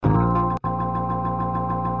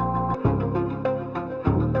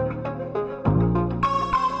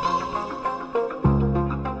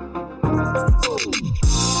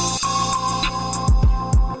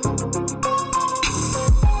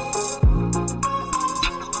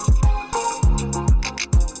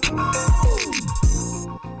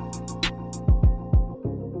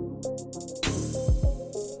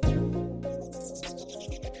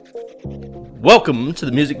Welcome to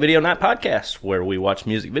the Music Video Night Podcast, where we watch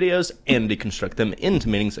music videos and deconstruct them into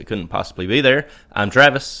meanings that couldn't possibly be there. I'm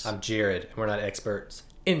Travis. I'm Jared, and we're not experts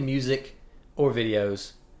in music or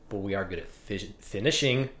videos, but we are good at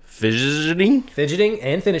fidgeting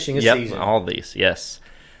and finishing a season. All these, yes.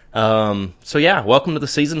 Welcome to the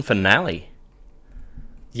season finale.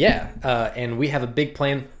 Yeah, and we have a big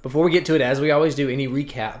plan. Before we get to it, as we always do, any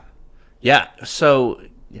recap? Yeah, so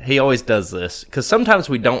he always does this, because sometimes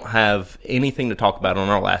we don't have anything to talk about on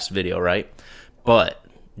our last video, right? But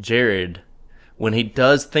Jared, when he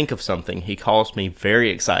does think of something, he calls me very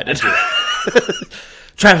excited.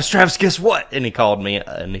 Travis, guess what? And he called me,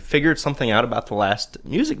 and he figured something out about the last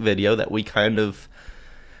music video that we kind of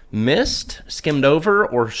missed, skimmed over,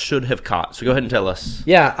 or should have caught. So go ahead and tell us.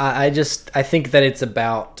 Yeah, I think that it's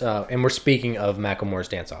about, and we're speaking of Macklemore's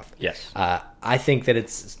Dance Off. Yes. I think that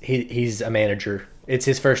he's a manager. It's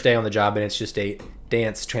his first day on the job, and it's just a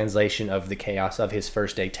dance translation of the chaos of his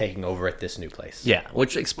first day taking over at this new place. Yeah,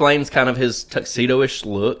 which explains kind of his tuxedo-ish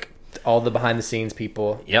look. All the behind-the-scenes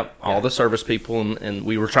people. Yep, all the service people, and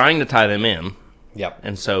we were trying to tie them in. Yep.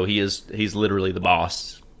 And so he's literally the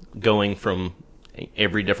boss, going from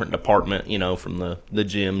every different department, from the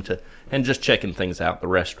gym and just checking things out, the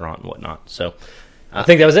restaurant and whatnot. So I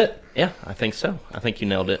think that was it. Yeah, I think so. I think you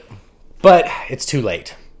nailed it. But it's too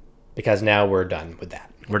late, because now we're done with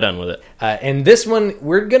that. We're done with it. And this one,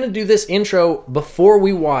 we're going to do this intro before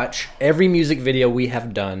we watch every music video we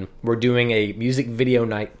have done. We're doing a music video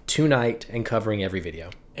night tonight and covering every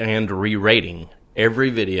video. And re-rating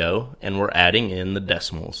every video, and we're adding in the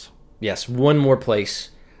decimals. Yes, one more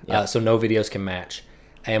place, so no videos can match.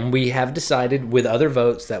 And we have decided with other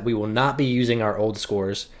votes that we will not be using our old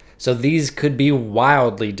scores. So these could be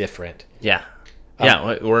wildly different. Yeah.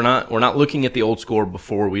 We're not looking at the old score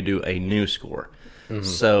before we do a new score. Mm-hmm.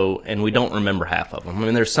 So, and we don't remember half of them. I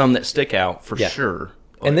mean, there's some that stick out for sure.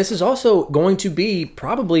 But. And this is also going to be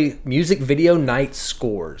probably music video night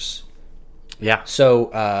scores. Yeah.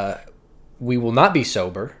 So, we will not be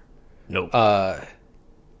sober. Nope.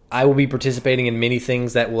 I will be participating in many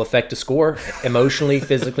things that will affect a score emotionally,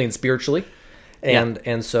 physically, and spiritually.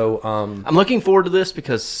 And so I'm looking forward to this,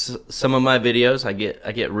 because some of my videos I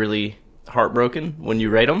get really heartbroken when you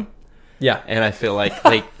rate them. Yeah. And I feel like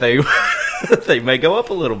they they may go up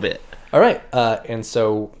a little bit. All right. And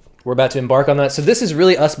so we're about to embark on that. So this is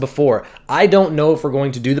really us before. I don't know if we're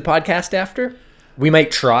going to do the podcast after. We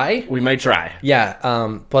might try.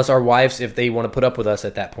 Yeah. Plus our wives, if they want to put up with us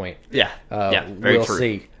at that point. Yeah. Very we'll true.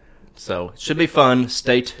 See. So it should be fun.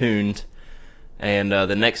 Stay tuned. And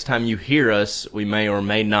the next time you hear us, we may or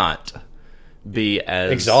may not be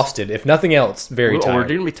as exhausted, if nothing else. Very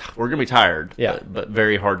tired. We're gonna be tired. Yeah, but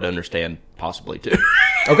very hard to understand, possibly too.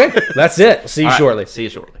 Okay, that's it. See you shortly. See you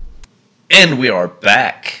shortly. And we are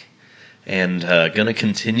back, and gonna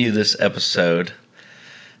continue this episode.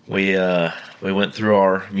 We went through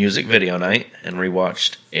our music video night and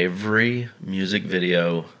rewatched every music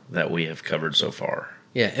video that we have covered so far.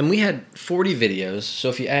 Yeah, and we had 40 videos, so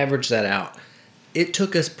if you average that out, it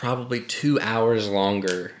took us probably 2 hours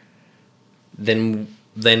longer than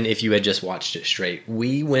if you had just watched it straight.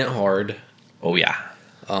 We went hard. Oh, yeah.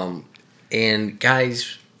 And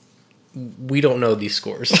guys, we don't know these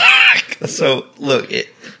scores. So, look,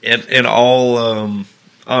 in all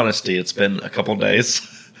honesty, it's been a couple days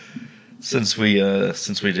since we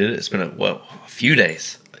did it. It's been a few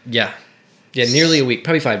days. Yeah, nearly a week,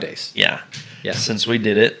 probably 5 days. Yeah. Since we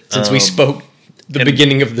did it. Since we spoke the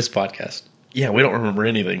beginning of this podcast. Yeah, we don't remember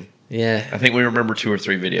anything. Yeah. I think we remember 2 or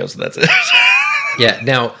 3 videos, that's it. Yeah,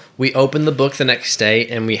 now, we opened the book the next day,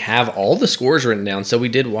 and we have all the scores written down, so we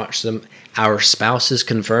did watch them. Our spouses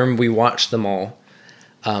confirmed we watched them all.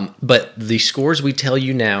 But the scores we tell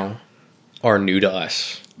you now are new to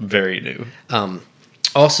us. Very new.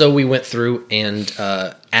 Also, we went through and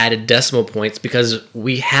added decimal points, because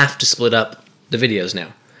we have to split up the videos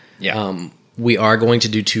now. Yeah. We are going to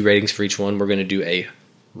do 2 ratings for each one. We're going to do a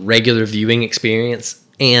regular viewing experience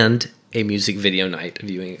and a music video night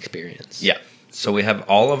viewing experience. Yeah. So we have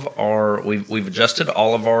all of our we've adjusted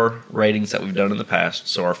all of our ratings that we've done in the past.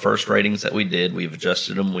 So our first ratings that we did, we've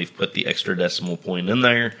adjusted them. We've put the extra decimal point in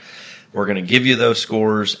there. We're going to give you those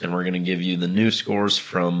scores, and we're going to give you the new scores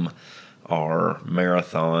from our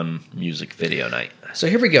marathon music video night. So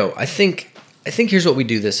here we go. I think here's what we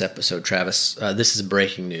do this episode, Travis. This is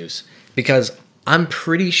breaking news, because I'm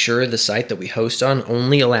pretty sure the site that we host on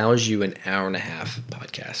only allows you an hour and a half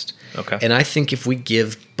podcast. Okay. And I think if we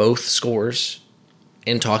give both scores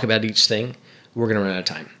and talk about each thing, we're going to run out of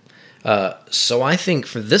time. So I think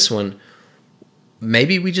for this one,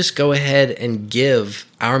 maybe we just go ahead and give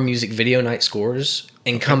our music video night scores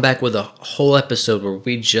and come back with a whole episode where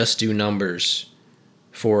we just do numbers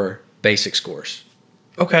for basic scores.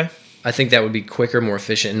 Okay. I think that would be quicker, more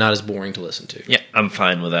efficient, and not as boring to listen to. Yeah, I'm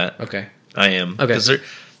fine with that. Okay. I am. Okay. Because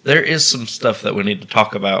there is some stuff that we need to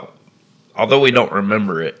talk about. Although we don't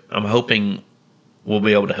remember it, I'm hoping we'll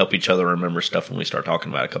be able to help each other remember stuff when we start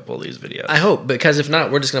talking about a couple of these videos. I hope, because if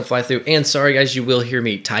not, we're just going to fly through. And sorry, guys, you will hear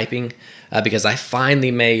me typing because I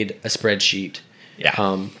finally made a spreadsheet.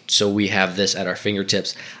 Yeah. So we have this at our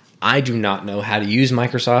fingertips. I do not know how to use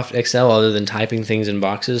Microsoft Excel other than typing things in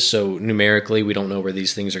boxes. So numerically, we don't know where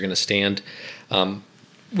these things are going to stand.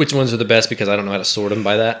 Which ones are the best, because I don't know how to sort them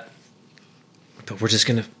by that. But we're just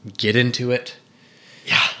going to get into it.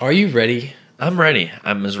 Yeah. Are you ready? I'm ready.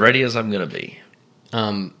 I'm as ready as I'm going to be.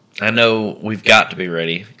 I know we've got to be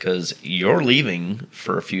ready because you're leaving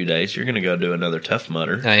for a few days. You're going to go do another Tough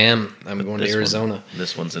Mudder. I am. I'm going to Arizona.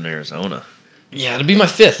 This one's in Arizona. Yeah, it'll be my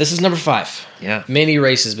 5th. This is number 5. Yeah. Many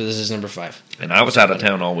races, but this is number 5. And I was out of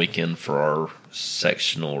town all weekend for our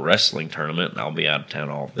sectional wrestling tournament, and I'll be out of town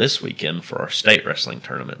all this weekend for our state wrestling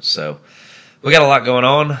tournament. So we got a lot going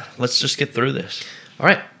on. Let's just get through this. All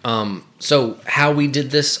right. So how we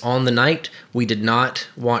did this on the night, we did not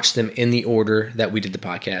watch them in the order that we did the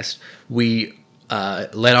podcast. We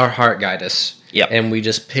let our heart guide us. Yep. And we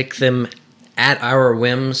just picked them at our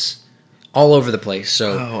whims all over the place.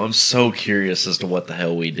 So I'm so curious as to what the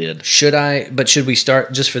hell we did. should we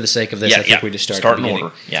start, just for the sake of this, I think we just start in at the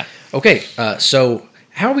order. Yeah. Okay. So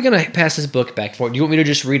how are we going to pass this book back and forth? Do you want me to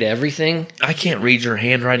just read everything? I can't read your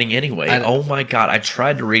handwriting anyway. Oh my God. I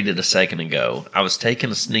tried to read it a second ago. I was taking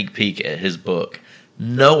a sneak peek at his book.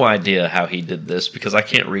 No idea how he did this because I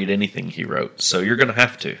can't read anything he wrote. So you're going to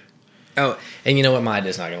have to. Oh, and you know what? My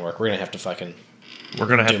idea's not going to work. We're going to have to fucking We're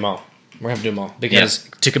going to do have them all. We're going to have to do them all because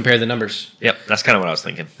to compare the numbers. Yep. That's kind of what I was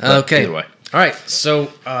thinking. But Okay. Either way. All right.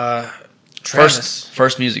 So, Travis.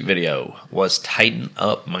 First music video was Tighten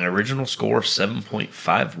Up. My original score,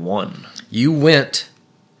 7.51. You went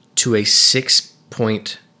to a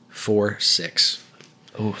 6.46.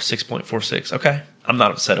 Oh, 6.46. Okay. I'm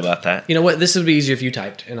not upset about that. You know what? This would be easier if you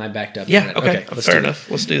typed and I backed up. Yeah, okay. Let's Fair do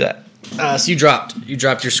enough. Let's do that. that. So you dropped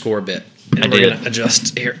your score a bit. And I we're did. gonna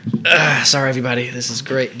adjust here. Sorry, everybody. This is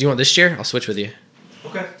great. Do you want this chair? I'll switch with you.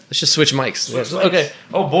 Okay. Let's just switch mics. Okay.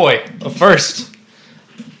 Oh, boy. First.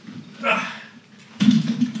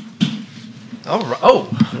 All right. Oh,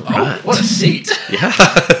 what a seat. Yeah.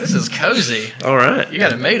 This is cozy. All right. You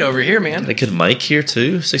got it made over here, man. A good mic here,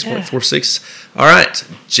 too. 6.46. All right.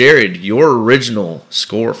 Jared, your original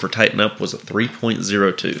score for Tighten Up was a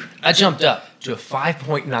 3.02. I jumped up to a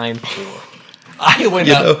 5.94. I went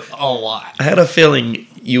up a lot. I had a feeling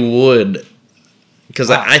you would, because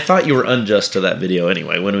Wow. I thought you were unjust to that video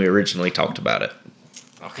anyway when we originally talked about it.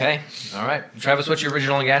 Okay. All right. Travis, what's your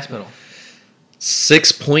original on gas pedal?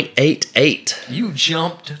 6.88. You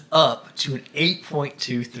jumped up to an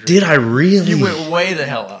 8.23. Did I really? You went way the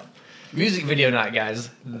hell up. Music video night, guys.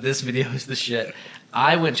 This video is the shit.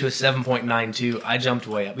 I went to a 7.92. I jumped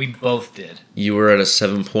way up. We both did. You were at a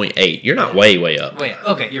 7.8. You're not way up. Wait.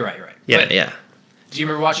 Okay, you're right. Yeah, But yeah. do you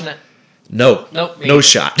remember watching it? No. Nope. me No neither.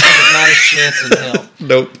 shot. Not a chance in hell.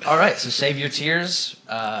 Nope. All right, so save your tears.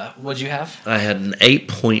 What'd you have? I had an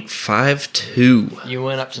 8.52. You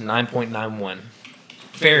went up to 9.91.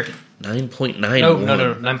 Fair. 9.91. No,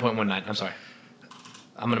 9.19. I'm sorry.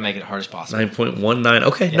 I'm going to make it as hard as possible. 9.19.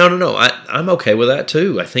 Okay, Yeah. no. I'm okay with that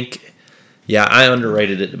too. I think, I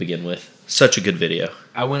underrated it to begin with. Such a good video.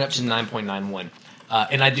 I went up to 9.91.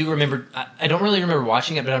 And I do remember, I don't really remember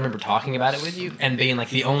watching it, but I remember talking about it with you and being like,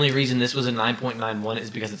 the only reason this was a 9.91 is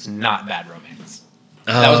because it's not Bad Romance.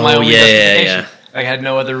 That was my only justification. Yeah. I had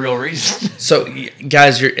no other real reason. So,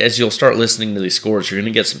 guys, as you'll start listening to these scores, you're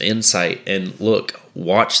going to get some insight. And look,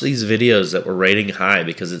 watch these videos that we're rating high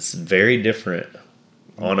because it's very different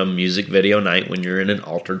on a music video night when you're in an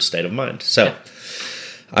altered state of mind. So, Yeah.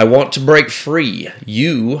 I want to break free.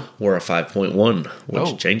 You were a 5.1. What'd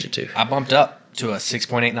you Oh. change it to? I bumped up to a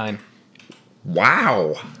 6.89.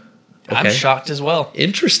 Wow. I'm shocked as well.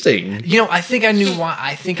 Interesting. You know, I think I knew why.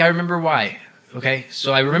 I think I remember why. Okay,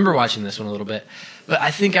 so I remember watching this one a little bit, but I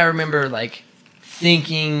think I remember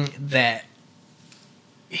thinking that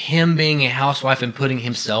him being a housewife and putting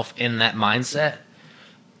himself in that mindset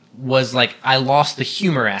was I lost the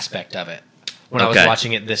humor aspect of it when I was Okay.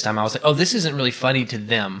 watching it this time. I was like, oh, this isn't really funny to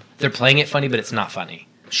them. They're playing it funny, but it's not funny.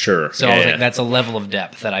 Sure. So I was like, that's a level of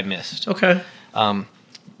depth that I missed. okay.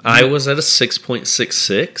 I was at a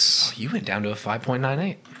 6.66. You went down to a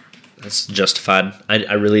 5.98. That's justified.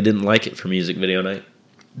 I really didn't like it for music video night.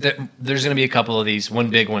 There's going to be a couple of these, one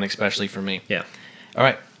big one especially for me. Yeah. All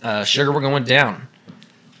right, Sugar, we're going down.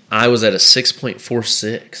 I was at a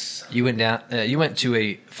 6.46. You went down. You went to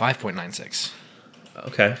a 5.96.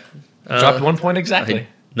 Okay. Dropped 1 point exactly.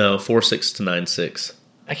 No, 4.6 to 9.6.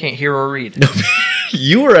 I can't hear or read.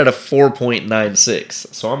 You were at a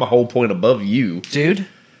 4.96, so I'm a whole point above you. Dude,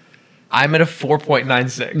 I'm at a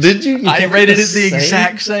 4.96. Did you? I rated it the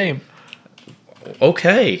exact same.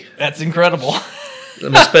 Okay. That's incredible. It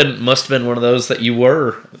must have been one of those that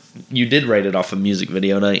you did rate it off of music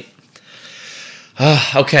video night.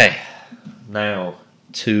 Okay. Now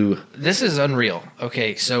to This is unreal.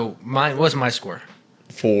 Okay, so what's my score?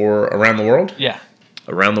 for Around the World? Yeah.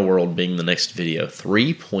 Around the World being the next video,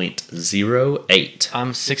 3.08.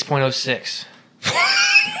 I'm 6.06.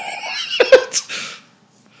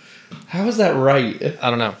 How is that right? I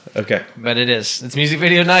don't know. Okay. But it is. It's music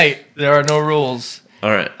video night. There are no rules.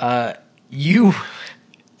 All right. You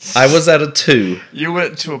I was at a 2. You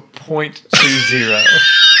went to a .20.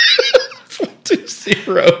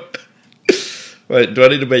 0.20. Wait, do I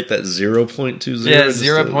need to make that 0.20? Yeah, Just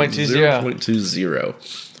 0.20.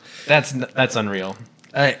 0.20. That's unreal.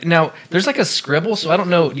 Now, there's like a scribble, so I don't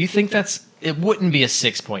know. Do you think it wouldn't be a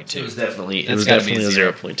 6.2? It was definitely That's gotta be a a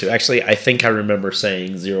 0. 0.2. Actually, I think I remember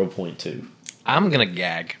saying 0.2. I'm going to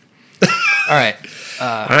gag. All right.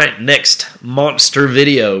 All right, next monster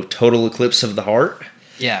video, Total Eclipse of the Heart.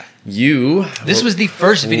 Yeah. This was the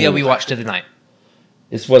first video we watched of the night.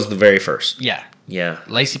 This was the very first. Yeah. Yeah.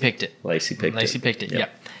 Lacey picked it. Lacey picked it.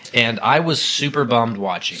 Yep. And I was super bummed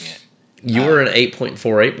watching it. You were an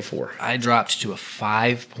 8.48 before. I dropped to a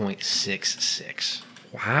 5.66.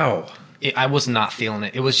 Wow. I was not feeling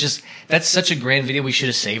it. It was just, that's such a grand video. We should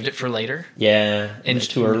have saved it for later. Yeah. And it's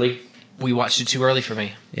too early. We watched it too early for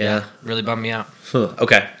me. Yeah. Really bummed me out. Huh.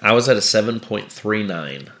 Okay. I was at a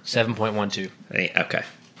 7.39. 7.12. Okay.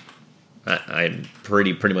 I'm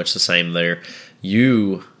pretty much the same there.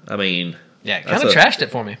 You, I mean... Yeah, kind of trashed it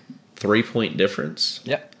for me. 3-point difference.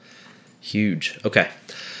 Yep. Huge. Okay.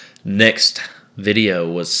 Next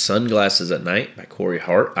video was Sunglasses at Night by Corey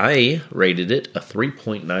Hart. I rated it a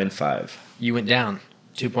 3.95. You went down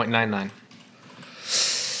 2.99.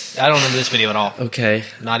 I don't remember this video at all. Okay.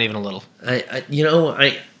 Not even a little.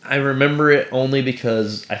 I remember it only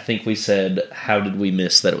because I think we said, how did we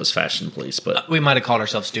miss that it was Fashion Police? But we might have called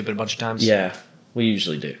ourselves stupid a bunch of times. Yeah, we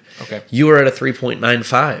usually do. Okay. You were at a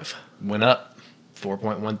 3.95. Went up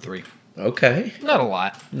 4.13. Okay. Not a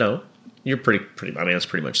lot. No. You're pretty I mean, it's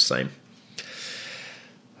pretty much the same.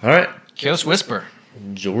 All right. Chaos Whisper.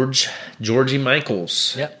 Georgie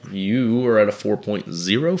Michaels. Yep. You were at a 4.04.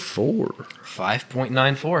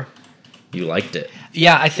 5.94. You liked it.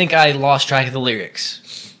 Yeah, I think I lost track of the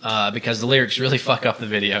lyrics because the lyrics really fuck up the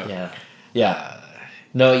video. Yeah.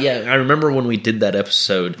 I remember when we did that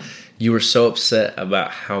episode, you were so upset about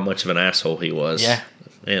how much of an asshole he was. Yeah.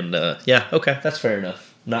 And, okay, that's fair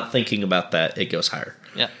enough. Not thinking about that, it goes higher.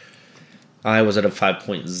 Yeah. I was at a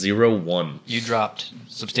 5.01. You dropped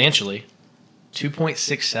substantially.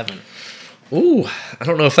 2.67. Ooh, I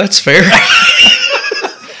don't know if that's fair.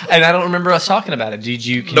 And I don't remember us talking about it.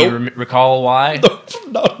 Can Nope. you recall why?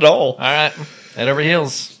 Not at all. All right. Head over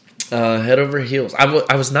heels. Head over heels.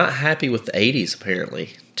 I was not happy with the 80s,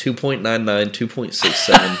 apparently. 2.99,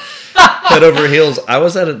 2.67. Head over heels. I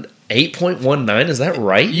was at an 8.19. Is that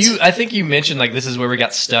right? I think you mentioned like this is where we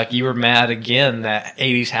got stuck. You were mad again that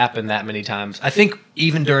 80s happened that many times. I think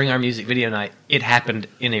even during our music video night, it happened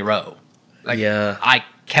in a row. Like, yeah. I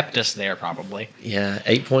kept us there probably. Yeah,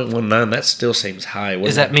 8.19. That still seems high.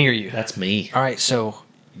 Is that me or you? That's me. All right, so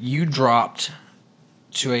you dropped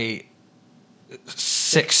to a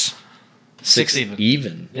 6. 6 even.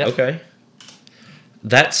 Even. Yep. Okay.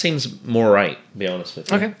 That seems more right, to be honest with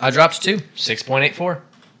you. Okay, I dropped to 6.84.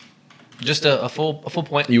 Just a full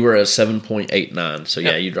point. You were at 7.89, so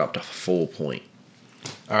yeah, you dropped a full point.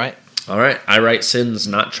 All right. I write sins,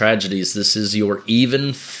 not tragedies. This is your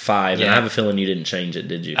even 5, and Yeah. I have a feeling you didn't change it,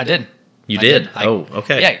 did you? I did. You I did? did. Oh,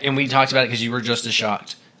 okay. Yeah, and we talked about it because you were just as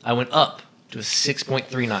shocked. I went up to a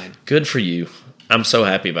 6.39. Good for you. I'm so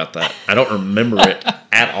happy about that. I don't remember it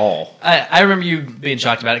at all. I remember you being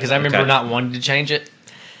shocked about it because I remember Okay. not wanting to change it.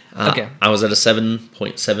 Okay. I was at a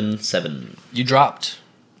 7.77. You dropped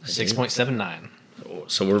 6.79.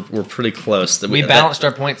 So we're pretty close. We balanced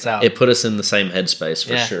our points out. It put us in the same headspace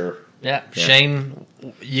for Yeah. sure. Yeah. Shane,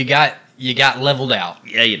 you got leveled out.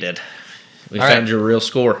 Yeah, you did. We All found right. your real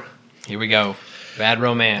score. Here we go. Bad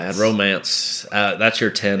Romance. Bad Romance. That's your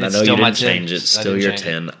 10. It's I know still you my didn't 10. change it. It's I still didn't your change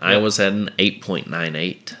 10. it. I Yep. was at an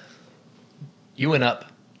 8.98. You went up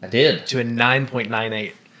I did. to a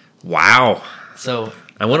 9.98. Wow. So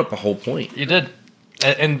I went up a whole point. you did.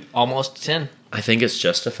 And almost 10. I think it's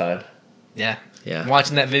justified. Yeah. Yeah.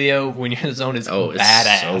 Watching that video when you're in the zone is It's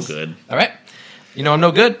badass. so good. All right. You know I'm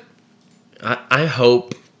no good. I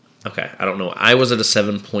hope. Okay, I don't know. I was at a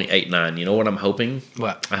 7.89. You know what I'm hoping?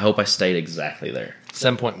 What? I hope I stayed exactly there.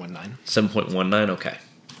 7.19. 7.19. Okay.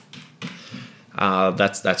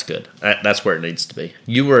 That's good. That's where it needs to be.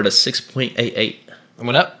 You were at a 6.88. I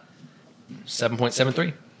went up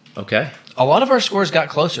 7.73. Okay. A lot of our scores got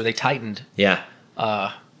closer. They tightened. Yeah.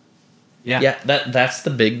 Yeah. Yeah. That's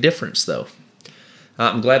the big difference, though.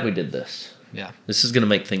 I'm glad we did this. Yeah. This is going to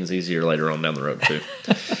make things easier later on down the road, too.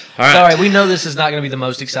 All right. Sorry, we know this is not going to be the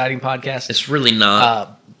most exciting podcast. It's really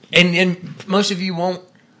not. And most of you won't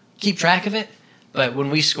keep track of it, but when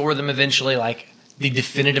we score them eventually, like the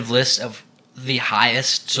definitive list of the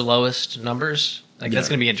highest to lowest numbers, like that's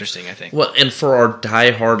going to be interesting, I think. Well, and for our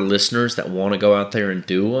diehard listeners that want to go out there and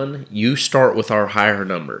do one, you start with our higher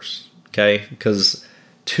numbers, okay? Because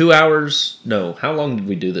 2 hours, no, how long did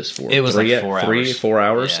we do this for? It was like 4 hours. 4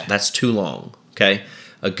 hours? Yeah. That's too long, okay?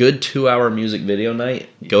 A good 2 hour music video night,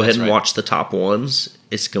 go ahead and right. watch the top ones.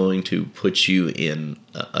 It's going to put you in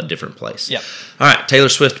a different place. Yep. All right, Taylor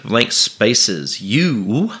Swift, Blank Spaces.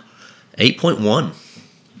 You, 8.1.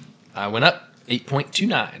 I went up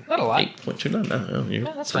 8.29. Not a lot. 8.29. No, you're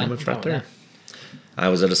that's pretty fine. much right Oh, there. yeah. I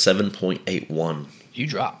was at a 7.81. You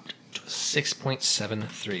dropped to a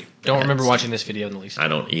 6.73. Don't remember watching this video in the least. I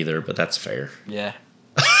don't either, but that's fair. Yeah.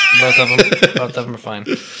 Both of them are fine.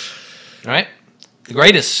 All right. The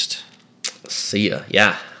greatest. See ya.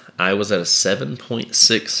 Yeah. I was at a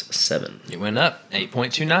 7.67. You went up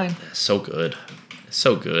 8.29. So good.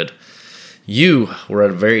 So good. You were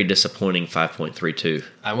at a very disappointing 5.32.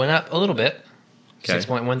 I went up a little bit. Okay.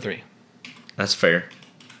 6.13. That's fair.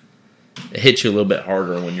 It hits you a little bit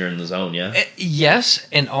harder when you're in the zone, yeah? Yes,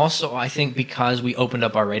 and also I think because we opened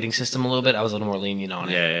up our rating system a little bit, I was a little more lenient on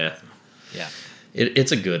it. Yeah. Yeah.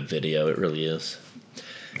 It's a good video. It really is.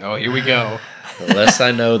 Oh, here we go. The less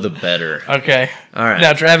I know, the better. Okay. All right.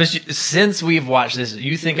 Now, Travis, since we've watched this,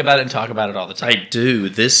 you think about it and talk about it all the time. I do.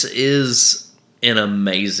 This is an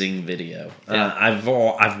amazing video. Yeah.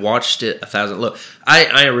 I've watched it 1,000. Look,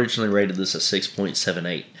 I originally rated this a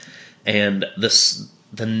 6.78, and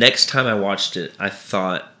the next time I watched it, I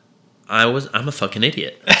thought I'm a fucking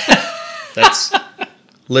idiot. That's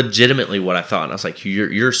legitimately what I thought. And I was like,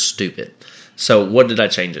 you're stupid. So what did I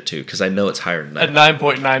change it to? Because I know it's higher than that. At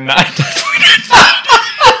 9.99.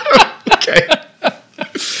 Okay.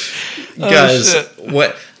 Guys,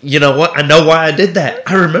 what? You know what? I know why I did that.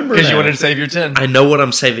 I remember Because you now. wanted to save your 10. I know what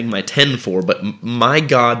I'm saving my 10 for, but my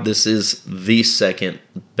God, this is the second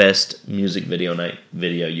best music video night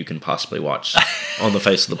video you can possibly watch on the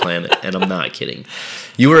face of the planet, and I'm not kidding.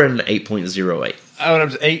 You were at an 8.08. I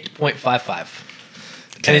went up to 8.55.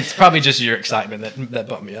 And it's probably just your excitement that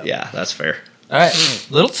bumped me up. Yeah, that's fair. All right.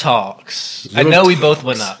 Little talks. I Little know we both talks.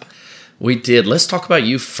 went up. We did. Let's talk about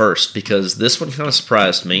you first, because this one kind of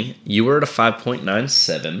surprised me. You were at a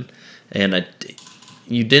 5.97, and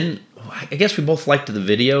you didn't. I guess we both liked the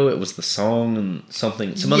video. It was the song and some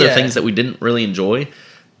other things that we didn't really enjoy.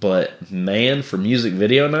 But man, for music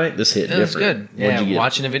video night, this hit It was different. good. Yeah,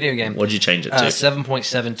 watching a video game. What'd you change it to?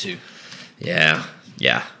 7.72. Yeah,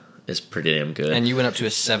 it's pretty damn good. And you went up to a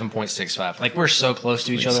 7.65. Like, we're so close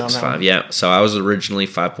to each other on that 6.5, one. yeah. So I was originally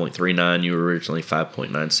 5.39. You were originally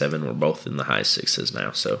 5.97. We're both in the high sixes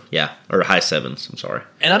now. So yeah, or high sevens. I'm sorry.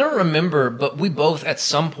 And I don't remember, but we both at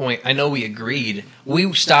some point, I know we agreed,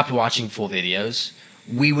 we stopped watching full videos.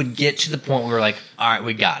 We would get to the point where we were like, all right,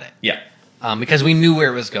 we got it. Yeah. Because we knew where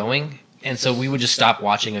it was going. And so we would just stop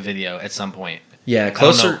watching a video at some point. Yeah,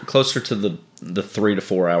 closer to the 3 to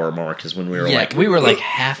 4 hour mark is when we were like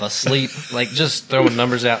half asleep, like just throwing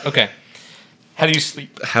numbers out. Okay. How do you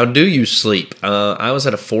sleep? How do you sleep? I was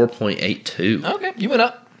at a 4.82. Okay, you went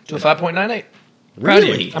up to a 5.98.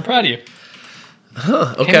 Really? I'm proud of you.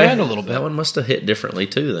 Huh, okay. Came around a little bit. That one must have hit differently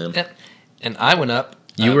too then. Yep. And I went up.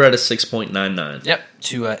 You were at a 6.99. Yep,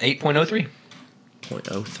 to 8.03.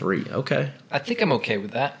 0.03. Okay. I think I'm okay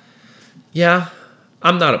with that. Yeah.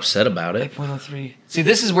 I'm not upset about it. 8.03. See,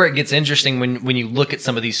 this is where it gets interesting when you look at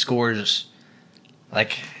some of these scores.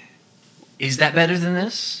 Like, is that better than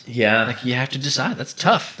this? Yeah. Like, you have to decide. That's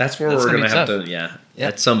tough. That's where we're going to have to,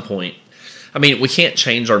 at some point. I mean, we can't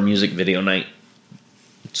change our music video night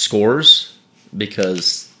scores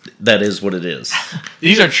because that is what it is.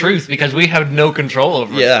 These are truth because we have no control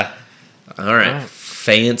over it. Yeah. All right. All right.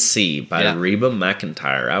 Fancy by Reba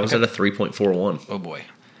McEntire. I was at a 3.41. Oh, boy.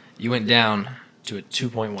 You went down to a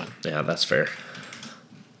 2.1. Yeah, that's fair.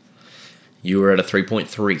 You were at a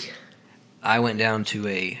 3.3. I went down to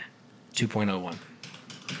a 2.01.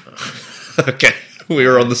 Okay. We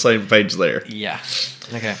were on the same page there. Yeah.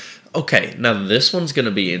 Okay. Okay, now this one's going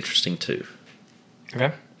to be interesting too.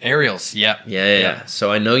 Okay. Aerials. Yep. Yeah.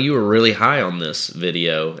 So I know you were really high on this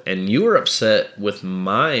video, and you were upset with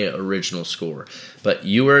my original score, but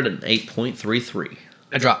you were at an 8.33.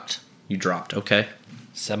 I dropped. You dropped, okay.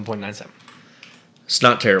 7.97. It's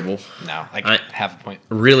not terrible. No, like half a point.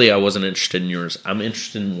 Really, I wasn't interested in yours. I'm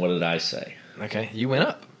interested in what did I say. Okay, you went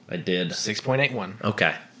up. I did. 6.81.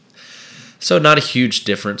 Okay. So not a huge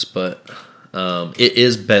difference, but it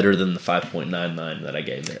is better than the 5.99 that I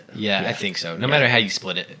gave it. Yeah, I think so. No matter how you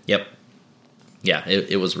split it. Yep. Yeah,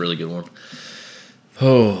 it was a really good one.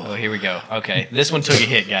 Oh, here we go. Okay, this one took a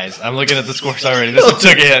hit, guys. I'm looking at the scores already. This one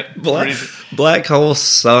took a hit. Black Hole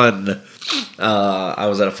Sun. I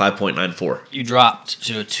was at a 5.94. You dropped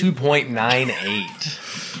to a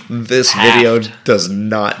 2.98. This video does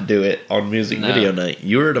not do it on Music Video Night.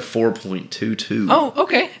 You were at a 4.22. Oh,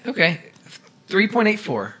 okay.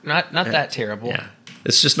 3.84. Not that terrible. Yeah.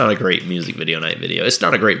 It's just not a great Music Video Night video. It's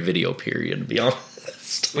not a great video, period, to be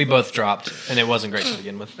honest. We both dropped, and it wasn't great to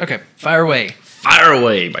begin with. Okay, fire away. Fire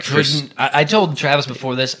away, my Chris. I told Travis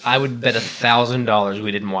before this I would bet $1,000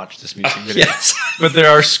 we didn't watch this music video. Yes. But there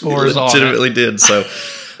are scores on it. Legitimately did, so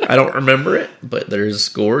I don't remember it, but there's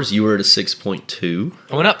scores. You were at a 6.2.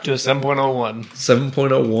 I went up to a 7.01.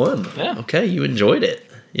 7.01. Yeah. Okay, you enjoyed it.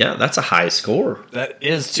 Yeah, that's a high score. That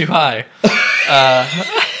is too high.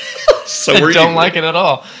 So I don't like it at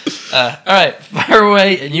all. All right, fire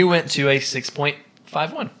away, and you went to a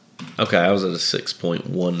 6.51. Okay, I was at a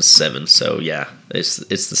 6.17, so yeah, it's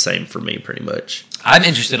the same for me pretty much. I'm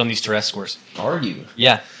interested on these Terres scores. Are you?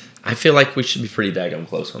 Yeah. I feel like we should be pretty daggone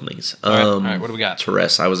close on these. All right, what do we got?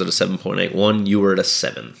 Terres, I was at a 7.81. You were at a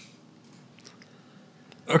 7.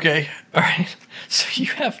 Okay, all right. So you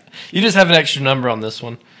just have an extra number on this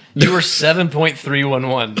one. You were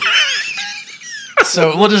 7.311.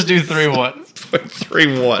 So we'll just do 3.1.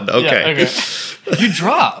 3.1. Okay. Yeah, okay. You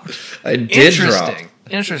dropped. I did drop.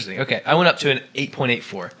 Interesting. Okay, I went up to an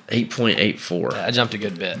 8.84. 8.84. I jumped a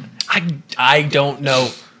good bit. I don't know.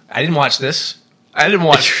 I didn't watch this. I didn't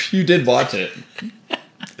watch. You did watch it.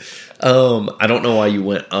 I don't know why you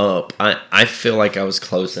went up. I feel like I was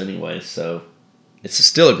close anyway, so it's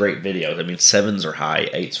still a great video. I mean, 7s are high,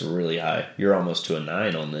 8s are really high. You're almost to a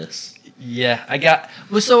 9 on this. Yeah, I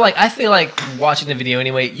feel like watching the video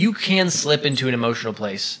anyway, you can slip into an emotional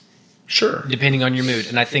place. Sure. Depending on your mood.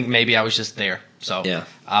 And I think maybe I was just there. So yeah.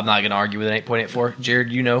 I'm not going to argue with an 8.84.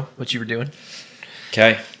 Jared, you know what you were doing.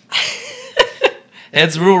 Okay.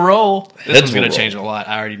 Heads rule roll. This one's going to roll. change a lot.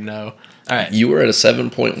 I already know. All right. You were at a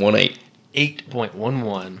 7.18.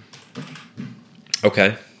 8.11.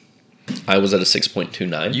 Okay. I was at a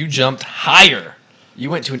 6.29. You jumped higher. You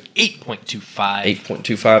went to an 8.25.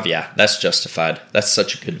 8.25, yeah. That's justified. That's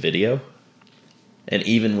such a good video. And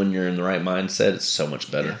even when you're in the right mindset, it's so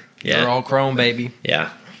much better. Yeah. They're all chrome, baby.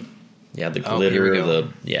 Yeah. Yeah, the Oh, glitter, here we go.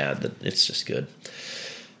 it's just good.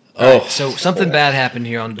 Right, so something bad happened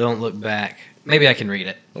here on Don't Look Back. Maybe I can read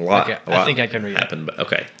it. I think I can read happened, but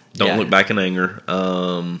okay. Don't look back in anger.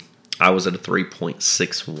 I was at a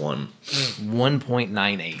 3.61.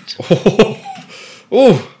 1.98.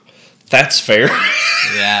 Oh, that's fair.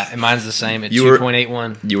 Yeah, and mine's the same at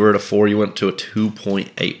 2.81. You were at a 4. You went to a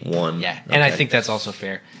 2.81. Yeah, and I think that's also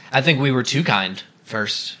fair. I think we were too kind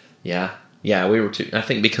first. Yeah, we were too. I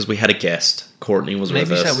think because we had a guest. Courtney was with us.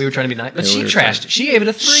 Maybe so. We were trying to be nice, but she trashed it. She gave it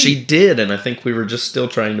a 3. She did, and I think we were just still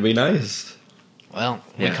trying to be nice. Well,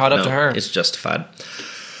 we caught up to her. It's justified.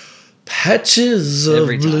 Patches of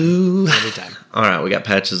blue. Every time. All right, we got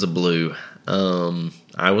patches of blue.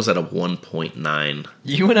 I was at a 1.9.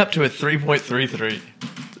 You went up to a 3.33.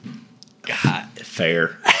 God.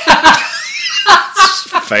 Fair.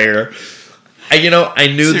 Fair. I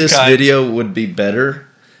knew this video would be better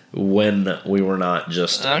when we were not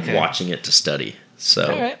just watching it to study.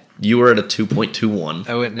 So you were at a 2.21.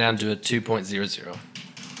 I went down to a 2.00.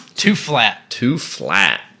 Too flat. Too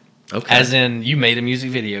flat. Okay. As in, you made a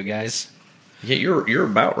music video, guys. Yeah, you're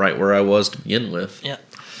about right where I was to begin with. Yeah.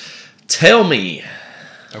 Tell me.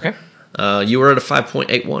 Okay. You were at a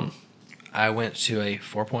 5.81. I went to a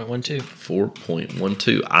 4.12.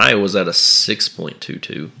 4.12. I was at a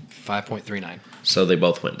 6.22. 5.39. So they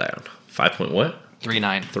both went down. 5 point what?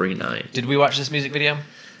 39. 39. Did we watch this music video?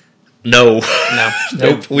 No. No.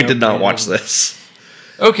 Nope. We did not watch this.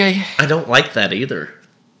 Okay. I don't like that either.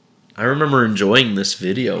 I remember enjoying this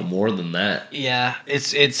video more than that. Yeah,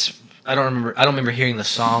 it's. I don't remember hearing the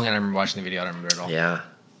song, and I remember watching the video. I don't remember it all. Yeah.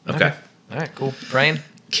 Okay. All right. Cool. Praying.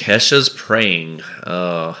 Kesha's praying.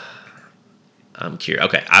 I'm curious.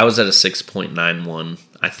 Okay, I was at a 6.91.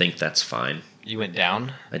 I think that's fine. You went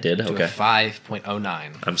down. I did. To okay. a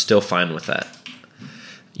 5.09. I'm still fine with that.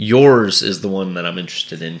 Yours is the one that I'm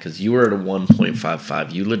interested in because you were at a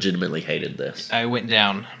 1.55. You legitimately hated this. I went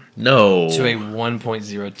down No. to a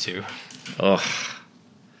 1.02. Ugh.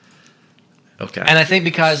 Okay. And I think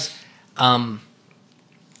because I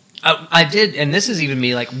did, and this is even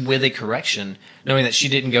me like with a correction, knowing that she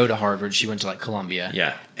didn't go to Harvard, she went to like Columbia.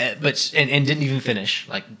 Yeah. But didn't even finish,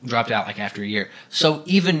 like dropped out like after a year. So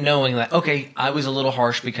even knowing that, okay, I was a little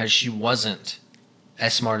harsh because she wasn't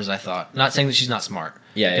as smart as I thought. Not saying that she's not smart.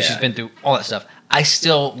 Yeah, She's been through all that stuff. I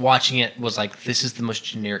still, watching it, was like, this is the most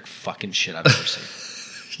generic fucking shit I've ever seen.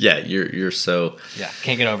 Yeah, you're so... Yeah,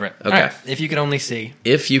 can't get over it. Okay. All right, if you could only see.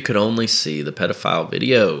 If you could only see the pedophile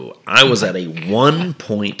video, I was at a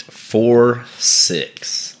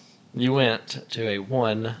 1.46. You went to a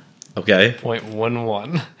 1.11. Okay.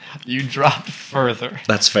 You dropped further.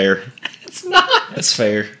 That's fair. It's not. That's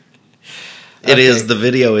fair. It Okay. is. The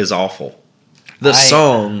video is awful. The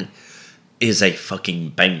song is a fucking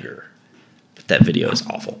banger. But that video is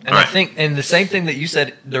awful. And I think, and the same thing that you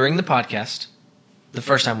said during the podcast, the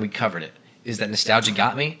first time we covered it, is that nostalgia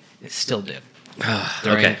got me. It still did.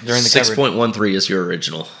 During the coverage. 6.13 is your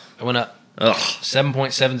original. I went up Ugh.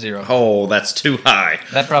 7.70. Oh, that's too high.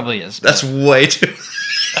 That probably is. That's way too...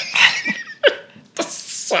 That's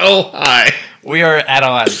so high. We are at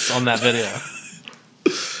odds on that video.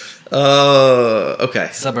 Okay.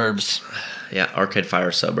 Suburbs. Yeah, Arcade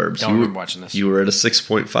Fire Suburbs. Don't remember watching this. You were at a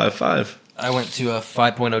 6.55. I went to a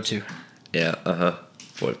 5.02. Yeah,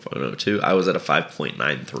 4.02. I was at a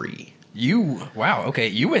 5.93. Wow, okay.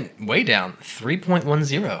 You went way down.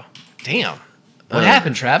 3.10. Damn. What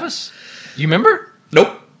happened, Travis? You remember?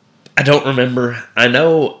 Nope. I don't remember. I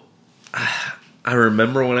know. I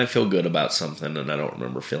remember when I feel good about something, and I don't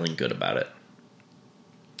remember feeling good about it.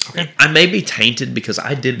 Okay. I may be tainted because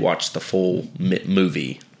I did watch the full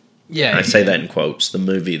movie. Yeah. I say that in quotes, the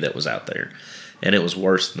movie that was out there. And it was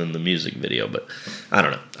worse than the music video, but I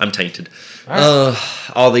don't know. I'm tainted.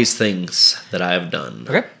 All these things that I have done.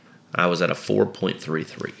 Okay. I was at a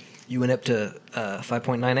 4.33. You went up to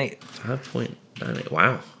 5.98. 5.98.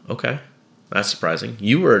 Wow. Okay. That's surprising.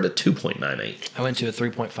 You were at a 2.98. I went to a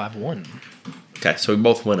 3.51. Okay, so we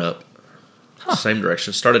both went up. Same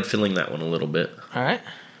direction. Started feeling that one a little bit. All right.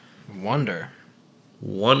 Wonder.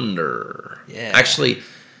 Yeah. Actually,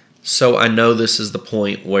 so I know this is the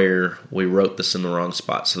point where we wrote this in the wrong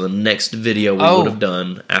spot. So the next video we would have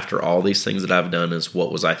done after all these things that I've done is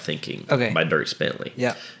What Was I Thinking by Dirk Spantley.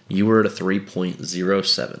 Yeah. You were at a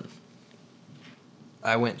 3.07.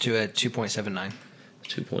 I went to a 2.79.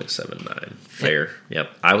 2.79. Fair. Yep.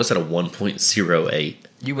 I was at a 1.08.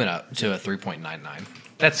 You went up to a 3.99.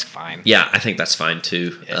 That's fine. Yeah, I think that's fine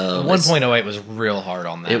too. Yeah. 1.08 was real hard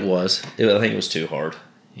on that. It was. I think it was too hard.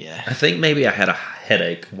 Yeah. I think maybe I had a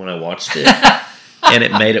headache when I watched it, and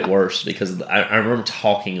it made it worse because I remember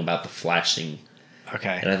talking about the flashing.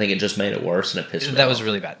 Okay. And I think it just made it worse, and it pissed me off. That was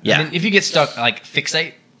really bad. Yeah. I mean, if you get stuck, like,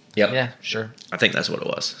 fixate. Yep. Yeah, sure. I think that's what it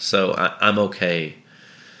was. So I'm okay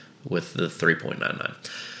with the 3.99.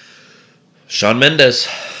 Shawn Mendes.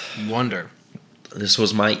 Wonder. This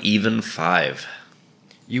was my even 5.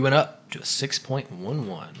 You went up to a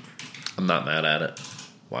 6.11. I'm not mad at it.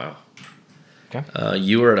 Wow. Okay.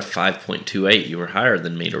 You were at a 5.28. You were higher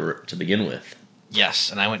than me to begin with.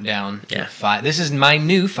 Yes, and I went down to Yeah. 5. This is my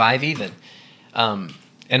new 5 even. And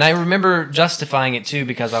I remember justifying it too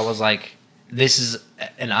because I was like, this is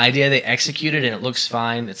an idea they executed and it looks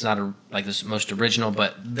fine. It's not like this most original,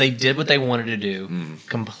 but they did what they wanted to do.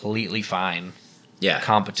 Completely fine. Yeah.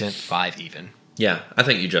 Competent 5 even. Yeah, I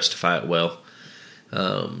think you justify it well.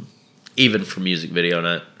 Even for music video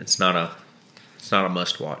night, it's not a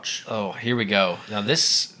must watch. Oh, here we go. Now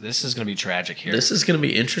this is going to be tragic here. This is going to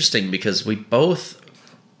be interesting because we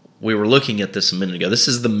were looking at this a minute ago. This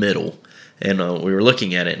is the middle, and we were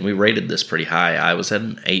looking at it, and we rated this pretty high. I was at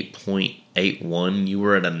an 8.81. You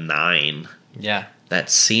were at a 9. Yeah. That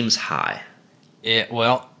seems high.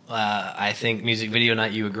 I think Music Video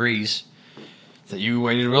Night you agrees that you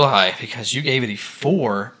weighted real high because you gave it a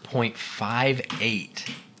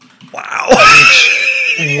 4.58. Wow.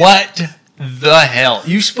 What the hell?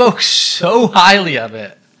 You spoke so highly of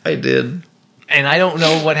it. I did. And I don't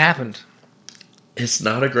know what happened. It's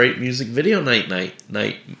not a great music video night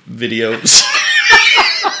videos.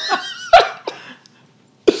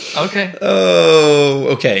 Okay. Oh,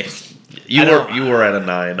 okay. You were at a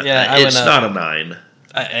 9. Yeah, it's not a 9.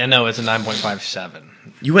 I know it's a 9.57.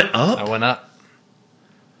 You went up? I went up.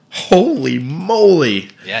 Holy moly.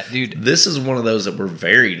 Yeah, dude. This is one of those that we're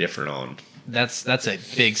very different on. That's a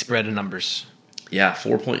big spread of numbers. Yeah,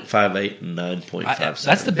 4.58 and 9.57.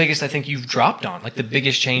 That's the biggest I think you've dropped on. Like the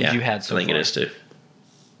biggest change you had so far. I think it is too.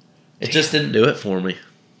 It just didn't do it for me.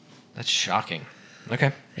 That's shocking.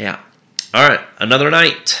 Okay. Yeah. All right. Another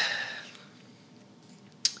night.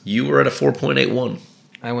 You were at a 4.81.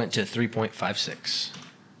 I went to 3.56.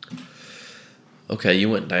 Okay, you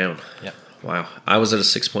went down. Yep. Wow. I was at a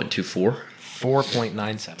 6.24.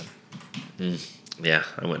 4.97. Yeah,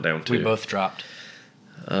 I went down too. We both dropped.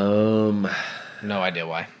 No idea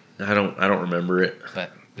why. I don't remember it.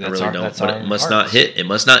 But I really don't. That's but our it must hearts. not hit. It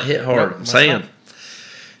must not hit hard. Nope, I'm must saying. not.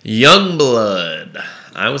 Youngblood.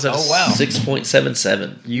 I was at Oh, wow.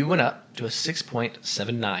 6.77. You went up to a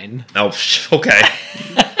 6.79. Oh, okay.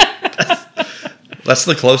 That's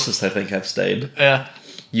the closest I think I've stayed. Yeah.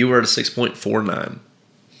 You were at a 6.49.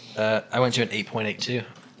 I went to an 8.82.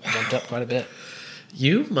 Jumped up quite a bit.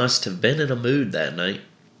 You must have been in a mood that night.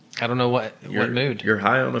 I don't know what mood. You're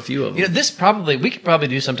high on a few of them. You know, we could probably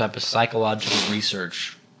do some type of psychological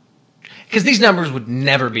research. Because these numbers would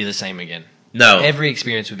never be the same again. No. Every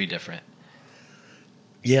experience would be different.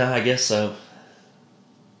 Yeah, I guess so.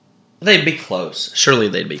 They'd be close. Surely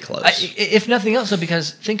they'd be close. If nothing else, though,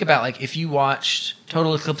 because think about, like, if you watched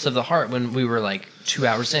Total Eclipse of the Heart when we were, like, 2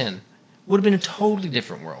 hours in, would have been a totally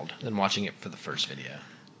different world than watching it for the first video.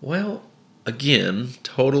 Well, again,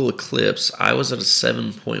 Total Eclipse, I was at a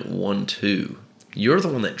 7.12. You're the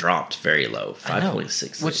one that dropped very low,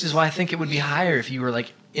 5.6. Which is why I think it would be higher if you were,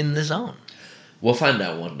 like, in the zone. We'll find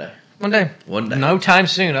out one day. One day. One day. No time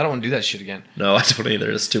soon. I don't want to do that shit again. No, I don't either.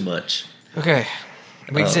 It's too much. Okay.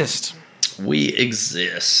 We exist. We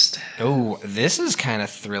exist. Oh, this is kind of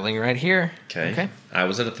thrilling right here. Okay. I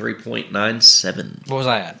was at a 3.97. What was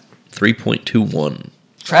I at? 3.21.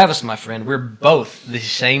 Travis, my friend, we're both the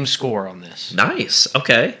same score on this. Nice.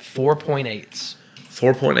 Okay. 4.8s.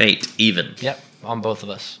 4.8 even. Yep, on both of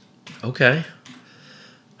us. Okay.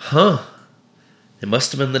 Huh. It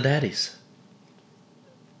must have been the daddies.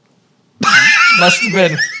 Must have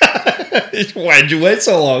been. Why'd you wait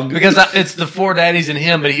so long? Because it's the four daddies and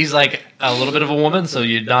him, but he's like a little bit of a woman, so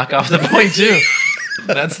you knock off the point too.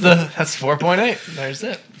 That's 4.8. There's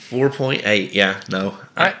it. 4.8. Yeah, no. All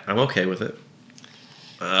right. I'm okay with it.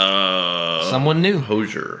 Someone new.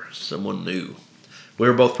 Hosier. Someone new. We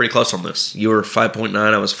were both pretty close on this. You were 5.9.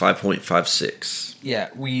 I was 5.56. Yeah,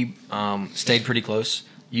 we stayed pretty close.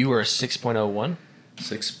 You were a 6.01.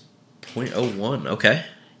 6.01. Okay.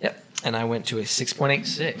 Yep. And I went to a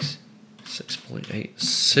 6.86.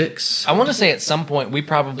 6.86. I want to say at some point we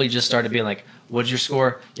probably just started being like, what's your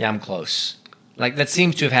score? Yeah, I'm close. Like, that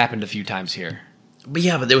seems to have happened a few times here. But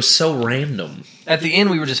yeah, but it was so random. At the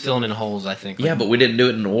end, we were just filling in holes, I think. Yeah, but we didn't do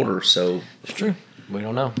it in order, so... It's true. We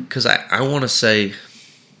don't know. Because I want to say...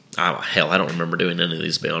 Oh, hell, I don't remember doing any of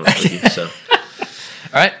these, to be honest with you, so...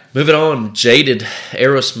 All right. Moving on. Jaded.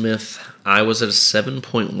 Aerosmith. I was at a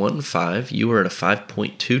 7.15. You were at a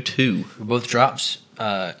 5.22. We both drops.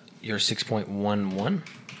 You're 6.11.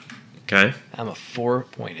 Okay. I'm a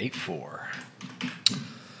 4.84.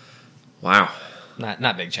 Wow.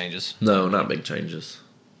 Not big changes. No, not big changes.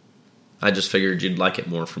 I just figured you'd like it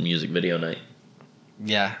more for music video night.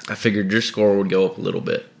 Yeah. I figured your score would go up a little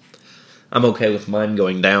bit. I'm okay with mine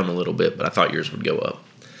going down a little bit, but I thought yours would go up.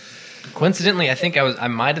 Coincidentally, I think I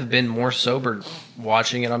might have been more sober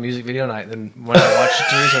watching it on music video night than when I watched it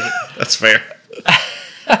to research it. That's fair.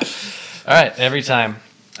 All right, every time.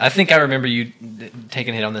 I think I remember you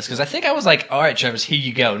taking a hit on this because I think I was like, all right, Travis, here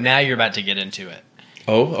you go. Now you're about to get into it.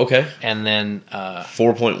 Oh, okay. And then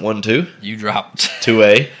 4.12. you dropped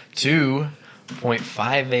 2A.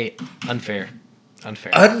 2.58. Unfair.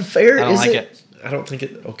 Unfair, I don't is like it? I don't think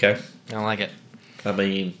it... Okay. I don't like it. I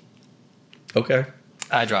mean... Okay.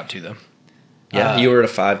 I dropped 2, though. Yeah, you were at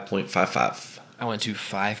a 5.55. I went to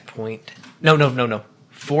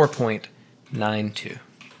 4.92.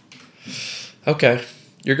 Okay.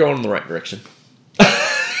 You're going in the right direction.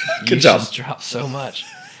 Good job. Just dropped so much.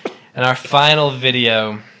 And our final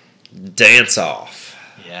video. Dance off.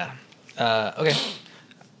 Yeah. Okay.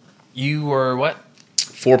 You were what?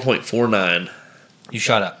 4.49. You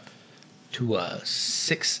shot up to a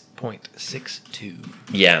 6.62.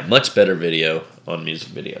 Yeah, much better video on music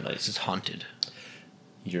video This nights. is haunted.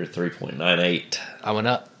 You're 3.98. I went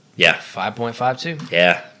up. Yeah. 5.52.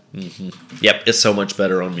 Yeah. Yep, it's so much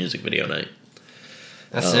better on music video night.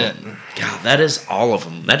 That's it. God, that is all of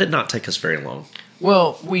them. That did not take us very long.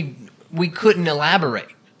 Well, we couldn't elaborate.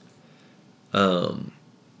 Um,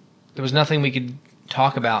 There was nothing we could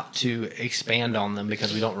talk about to expand on them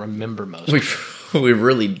because we don't remember most. we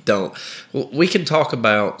really don't. Well, we can talk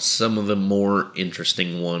about some of the more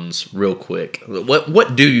interesting ones real quick.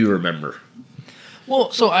 What do you remember?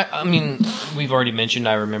 Well, so I mean, we've already mentioned.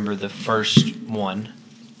 I remember the first one,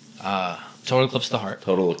 Total Eclipse of the Heart.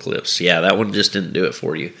 Total Eclipse. Yeah, that one just didn't do it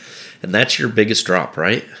for you. And that's your biggest drop,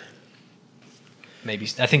 right? Maybe.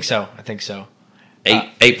 I think so.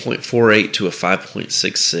 8.48 to a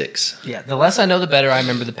 5.66. Yeah, the less I know, the better. I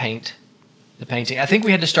remember the painting. I think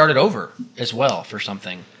we had to start it over as well for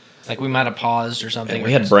something. Like we might have paused or something. And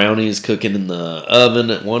we had brownies cooking in the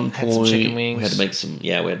oven at one point. Some chicken wings. We had to make some.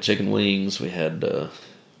 Yeah, we had chicken wings. We had, a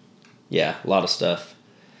lot of stuff.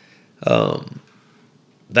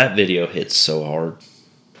 That video hits so hard.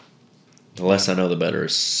 The less I know, the better.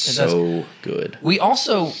 It's so good. We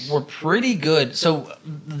also were pretty good. So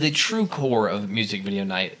the true core of music video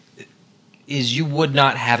night is you would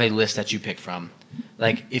not have a list that you pick from.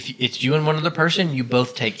 Like if it's you and one other person, you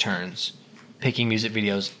both take turns picking music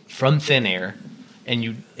videos from thin air,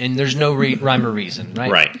 and there's no rhyme or reason,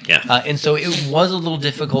 right? Right. Yeah. And so it was a little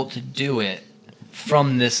difficult to do it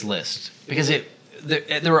from this list because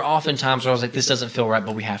there were often times where I was like, this doesn't feel right,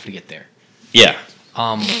 but we have to get there. Yeah.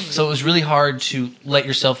 So it was really hard to let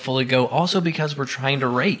yourself fully go. Also because we're trying to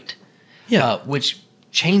rate, which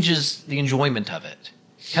changes the enjoyment of it.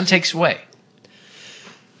 Kind of takes away.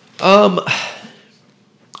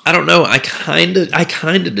 I don't know. I kind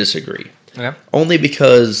of disagree. Okay. Only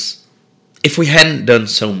because if we hadn't done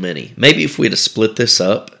so many, maybe if we had split this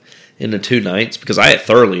up into 2 nights, because I had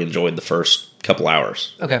thoroughly enjoyed the first couple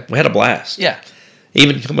hours. Okay. We had a blast. Yeah.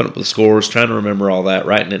 Even coming up with scores, trying to remember all that,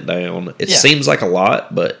 writing it down. It seems like a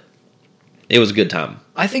lot, but it was a good time.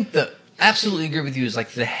 I think absolutely agree with you is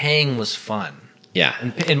like the hang was fun. Yeah.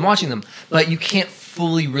 And watching them, but you can't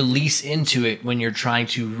fully release into it when you're trying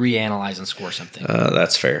to reanalyze and score something.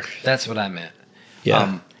 That's fair. That's what I meant.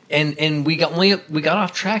 Yeah. And we got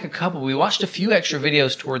off track a couple. We watched a few extra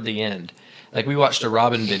videos toward the end. Like we watched a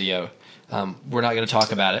Robin video. We're not going to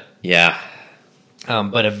talk about it. Yeah.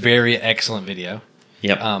 But a very excellent video.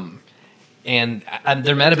 Yep. And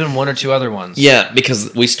there might have been 1 or 2 other ones. Yeah,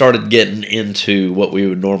 because we started getting into what we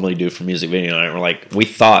would normally do for music video night. We're like, we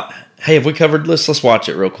thought, hey, have we covered this? Let's watch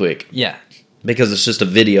it real quick. Yeah. Because it's just a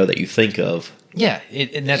video that you think of. Yeah,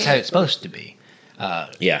 and that's how it's supposed to be.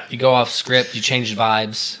 Yeah. You go off script, you change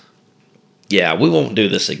vibes. Yeah, we won't do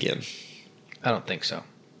this again. I don't think so.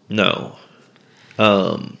 No.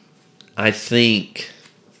 I think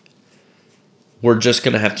we're just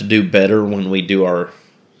going to have to do better when we do our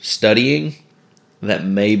studying. That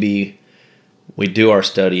maybe we do our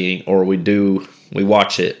studying or we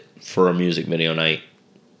watch it for a music video night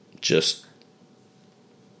just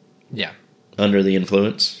under the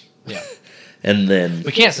influence. Yeah. And then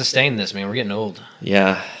we can't sustain this, man. We're getting old.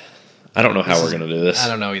 Yeah. I don't know how we're going to do this. I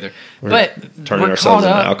don't know either. But turning ourselves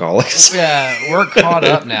into alcoholics. Yeah, we're caught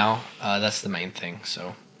up now. That's the main thing.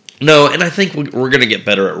 So no, and I think we're going to get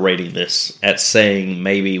better at rating this, at saying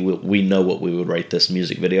maybe we know what we would rate this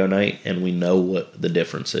music video night, and we know what the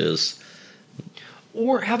difference is.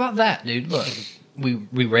 Or how about that, dude? Look, we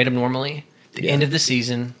rate them normally. The end of the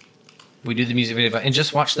season, we do the music video, and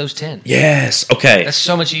just watch those 10. Yes, okay. That's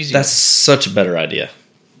so much easier. That's such a better idea.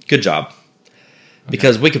 Good job. Okay.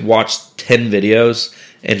 Because we could watch 10 videos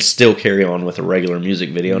and still carry on with a regular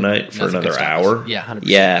music video night for another hour. Yeah, 100%.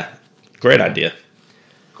 Yeah, great idea.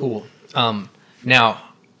 Cool. Now,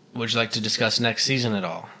 would you like to discuss next season at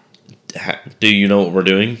all? Do you know what we're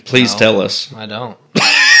doing? Please tell us. I don't.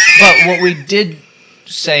 But what we did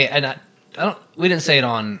say, and we didn't say it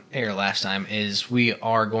on air last time, is we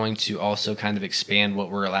are going to also kind of expand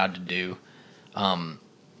what we're allowed to do,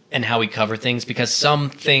 and how we cover things, because some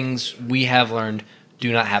things we have learned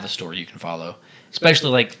do not have a story you can follow, especially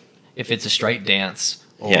like if it's a straight dance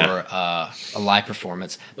or a live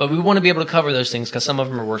performance. But we want to be able to cover those things because some of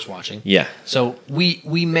them are worth watching. Yeah. So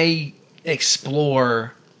we may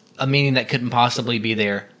explore a meaning that couldn't possibly be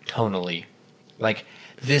there tonally. Like,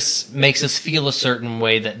 this makes us feel a certain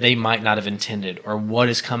way that they might not have intended, or what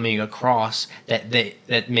is coming across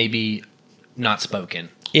that may be not spoken.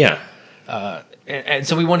 Yeah. And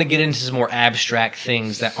so we want to get into some more abstract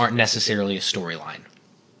things that aren't necessarily a storyline.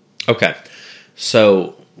 Okay.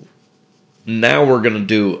 So now we're going to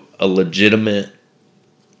do a legitimate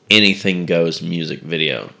anything goes music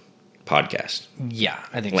video podcast. Yeah,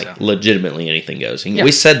 I think like so. Legitimately anything goes. And yeah.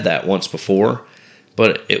 We said that once before,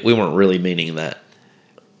 but we weren't really meaning that.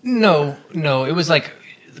 No, it was like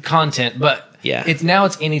content, but yeah. It's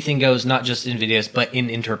anything goes, not just in videos, but in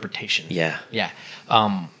interpretation. Yeah. Yeah.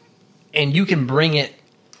 And you can bring it,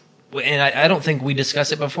 and I don't think we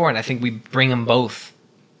discussed it before, and I think we bring them both.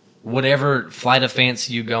 Whatever flight of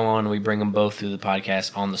fancy you go on, we bring them both through the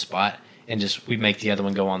podcast on the spot, and we make the other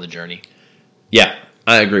one go on the journey. Yeah,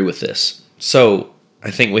 I agree with this. So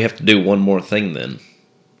I think we have to do one more thing then.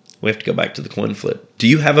 We have to go back to the coin flip. Do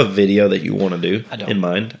you have a video that you want to do in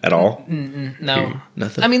mind at all? No. Here,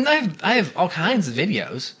 nothing? I mean, I have all kinds of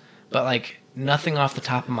videos, but like nothing off the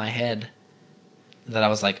top of my head. that I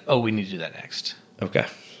was like, oh, we need to do that next. Okay.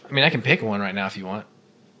 I mean, I can pick one right now if you want.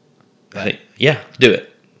 Yeah, do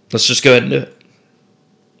it. Let's just go ahead and do it.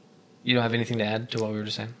 You don't have anything to add to what we were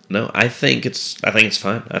just saying? No, I think it's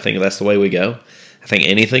fine. I think that's the way we go. I think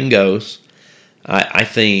anything goes. I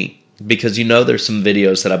think because there's some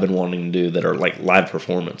videos that I've been wanting to do that are like live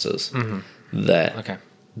performances that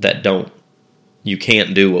you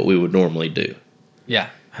can't do what we would normally do. Yeah,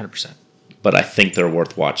 100%. But I think they're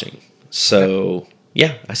worth watching. So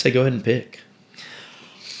yeah, I say go ahead and pick.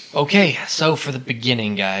 Okay, so for the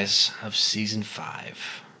beginning, guys, of season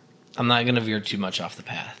 5, I'm not going to veer too much off the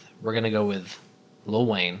path. We're going to go with Lil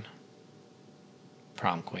Wayne,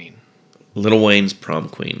 Prom Queen. Lil Wayne's Prom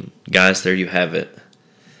Queen. Guys, there you have it.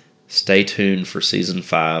 Stay tuned for season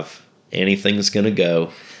 5. Anything's going to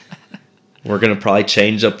go. We're going to probably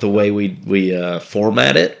change up the way we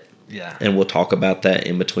format it. Yeah. And we'll talk about that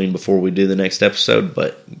in between before we do the next episode.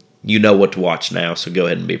 But you know what to watch now, so go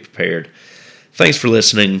ahead and be prepared. Thanks for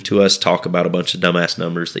listening to us talk about a bunch of dumbass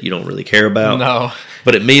numbers that you don't really care about. No.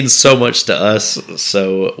 But it means so much to us,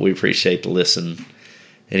 so we appreciate the listen.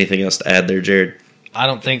 Anything else to add there, Jared? I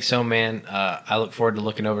don't think so, man. I look forward to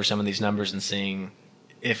looking over some of these numbers and seeing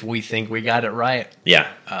if we think we got it right. Yeah.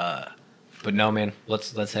 But no, man.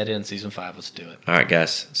 Let's head in season 5. Let's do it. All right,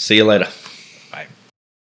 guys. See you later. Bye.